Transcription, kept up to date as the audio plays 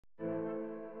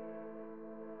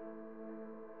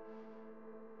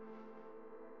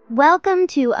Welcome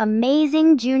to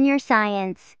Amazing Junior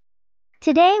Science.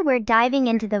 Today we're diving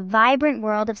into the vibrant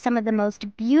world of some of the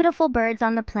most beautiful birds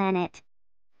on the planet.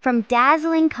 From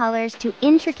dazzling colors to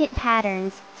intricate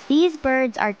patterns, these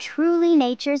birds are truly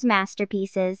nature's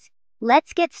masterpieces.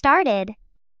 Let's get started.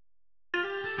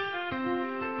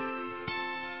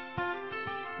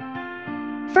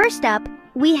 First up,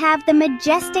 we have the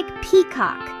Majestic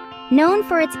Peacock. Known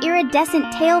for its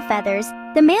iridescent tail feathers,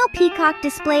 the male peacock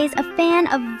displays a fan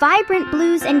of vibrant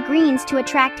blues and greens to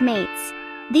attract mates.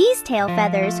 These tail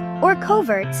feathers, or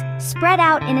coverts, spread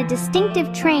out in a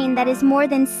distinctive train that is more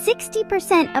than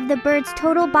 60% of the bird's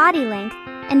total body length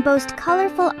and boast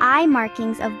colorful eye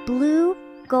markings of blue,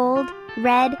 gold,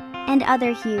 red, and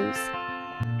other hues.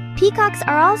 Peacocks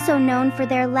are also known for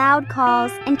their loud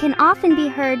calls and can often be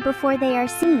heard before they are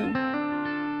seen.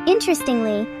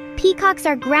 Interestingly, peacocks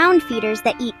are ground feeders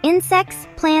that eat insects,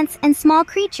 plants, and small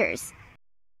creatures.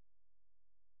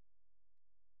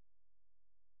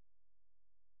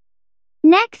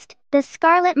 Next, the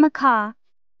Scarlet Macaw.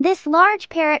 This large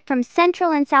parrot from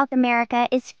Central and South America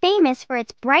is famous for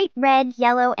its bright red,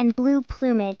 yellow, and blue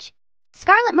plumage.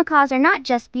 Scarlet macaws are not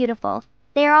just beautiful,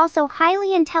 they are also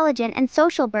highly intelligent and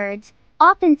social birds,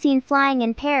 often seen flying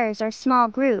in pairs or small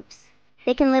groups.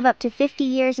 They can live up to 50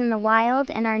 years in the wild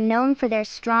and are known for their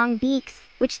strong beaks,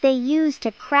 which they use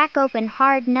to crack open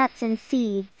hard nuts and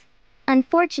seeds.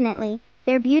 Unfortunately,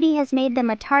 their beauty has made them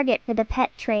a target for the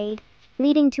pet trade,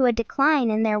 leading to a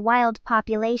decline in their wild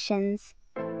populations.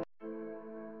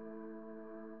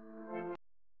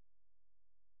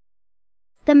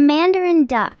 The Mandarin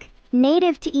Duck,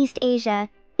 native to East Asia,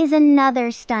 is another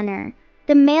stunner.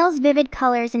 The male's vivid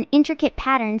colors and intricate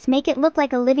patterns make it look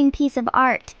like a living piece of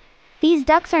art. These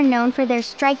ducks are known for their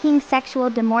striking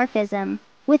sexual dimorphism,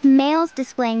 with males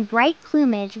displaying bright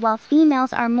plumage while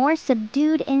females are more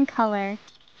subdued in color.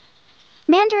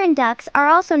 Mandarin ducks are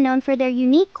also known for their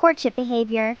unique courtship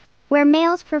behavior, where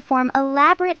males perform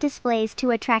elaborate displays to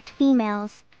attract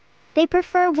females. They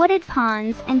prefer wooded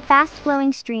ponds and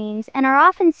fast-flowing streams and are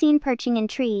often seen perching in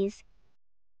trees.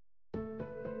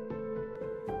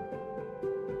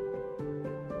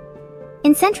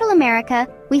 In Central America,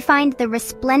 we find the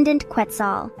Resplendent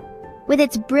Quetzal. With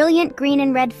its brilliant green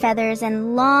and red feathers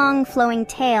and long, flowing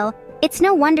tail, it's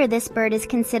no wonder this bird is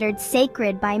considered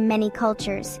sacred by many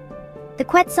cultures. The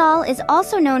Quetzal is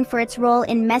also known for its role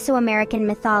in Mesoamerican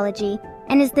mythology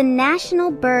and is the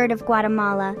national bird of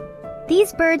Guatemala.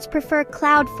 These birds prefer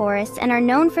cloud forests and are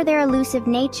known for their elusive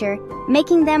nature,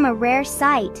 making them a rare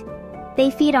sight.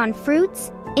 They feed on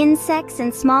fruits, insects,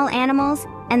 and small animals,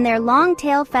 and their long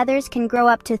tail feathers can grow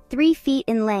up to 3 feet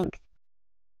in length.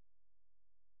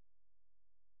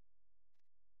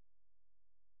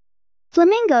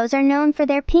 Flamingos are known for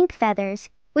their pink feathers,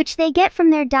 which they get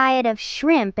from their diet of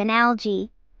shrimp and algae.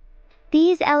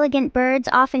 These elegant birds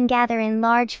often gather in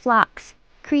large flocks,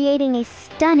 creating a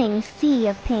stunning sea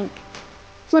of pink.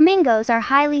 Flamingos are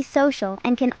highly social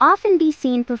and can often be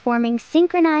seen performing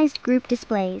synchronized group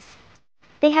displays.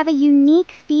 They have a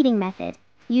unique feeding method,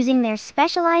 using their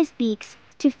specialized beaks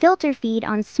to filter feed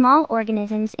on small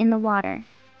organisms in the water.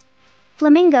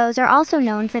 Flamingos are also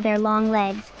known for their long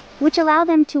legs, which allow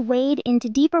them to wade into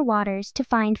deeper waters to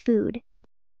find food.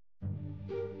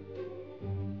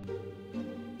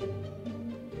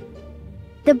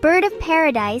 The bird of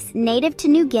paradise, native to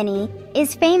New Guinea,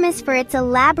 is famous for its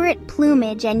elaborate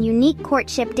plumage and unique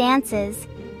courtship dances.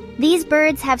 These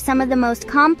birds have some of the most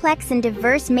complex and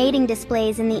diverse mating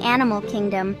displays in the animal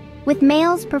kingdom, with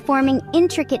males performing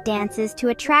intricate dances to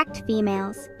attract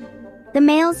females. The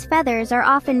male's feathers are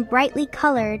often brightly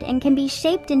colored and can be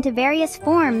shaped into various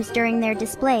forms during their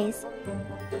displays.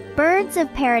 Birds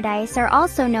of paradise are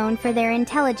also known for their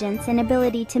intelligence and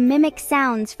ability to mimic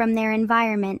sounds from their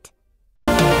environment.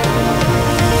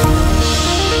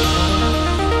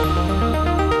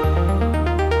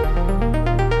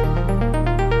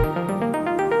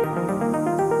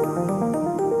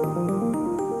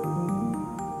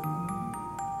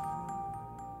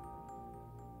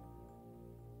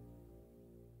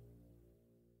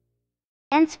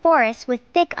 Dense forests with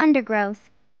thick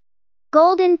undergrowth.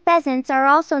 Golden pheasants are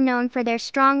also known for their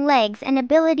strong legs and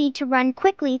ability to run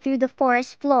quickly through the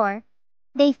forest floor.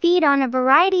 They feed on a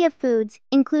variety of foods,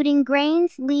 including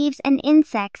grains, leaves, and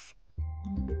insects.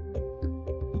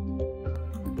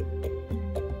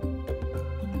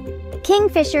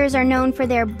 Kingfishers are known for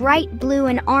their bright blue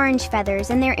and orange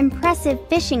feathers and their impressive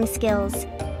fishing skills.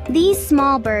 These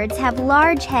small birds have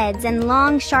large heads and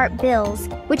long, sharp bills,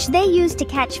 which they use to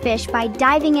catch fish by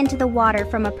diving into the water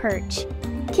from a perch.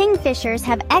 Kingfishers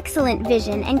have excellent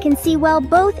vision and can see well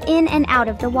both in and out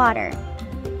of the water.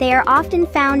 They are often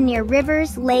found near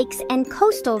rivers, lakes, and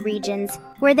coastal regions,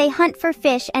 where they hunt for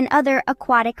fish and other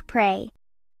aquatic prey.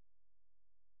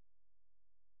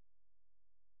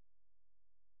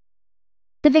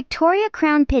 The Victoria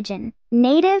crowned pigeon,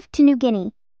 native to New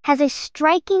Guinea, has a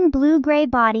striking blue-gray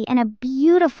body and a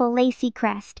beautiful lacy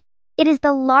crest. It is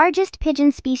the largest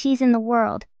pigeon species in the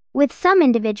world, with some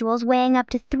individuals weighing up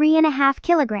to 3.5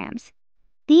 kilograms.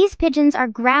 These pigeons are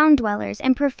ground dwellers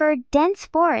and prefer dense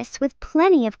forests with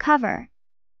plenty of cover.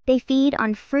 They feed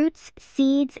on fruits,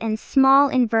 seeds, and small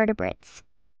invertebrates.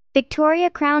 Victoria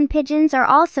crowned pigeons are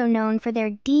also known for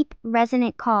their deep,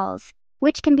 resonant calls,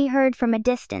 which can be heard from a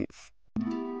distance.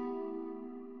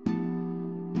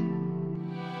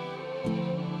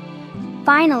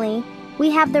 Finally, we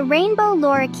have the Rainbow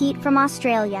Lorikeet from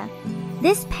Australia.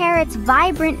 This parrot's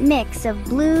vibrant mix of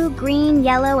blue, green,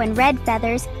 yellow, and red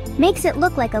feathers makes it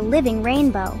look like a living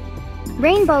rainbow.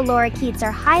 Rainbow lorikeets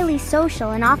are highly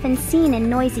social and often seen in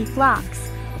noisy flocks.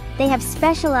 They have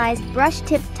specialized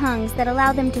brush-tipped tongues that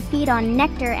allow them to feed on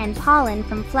nectar and pollen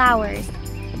from flowers.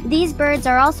 These birds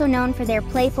are also known for their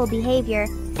playful behavior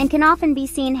and can often be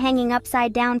seen hanging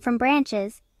upside down from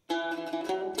branches.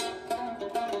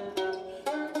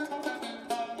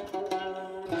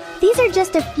 These are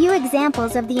just a few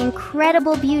examples of the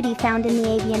incredible beauty found in the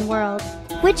avian world.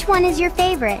 Which one is your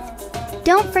favorite?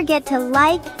 Don't forget to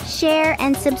like, share,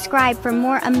 and subscribe for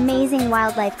more amazing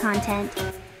wildlife content.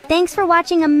 Thanks for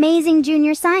watching Amazing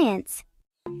Junior Science!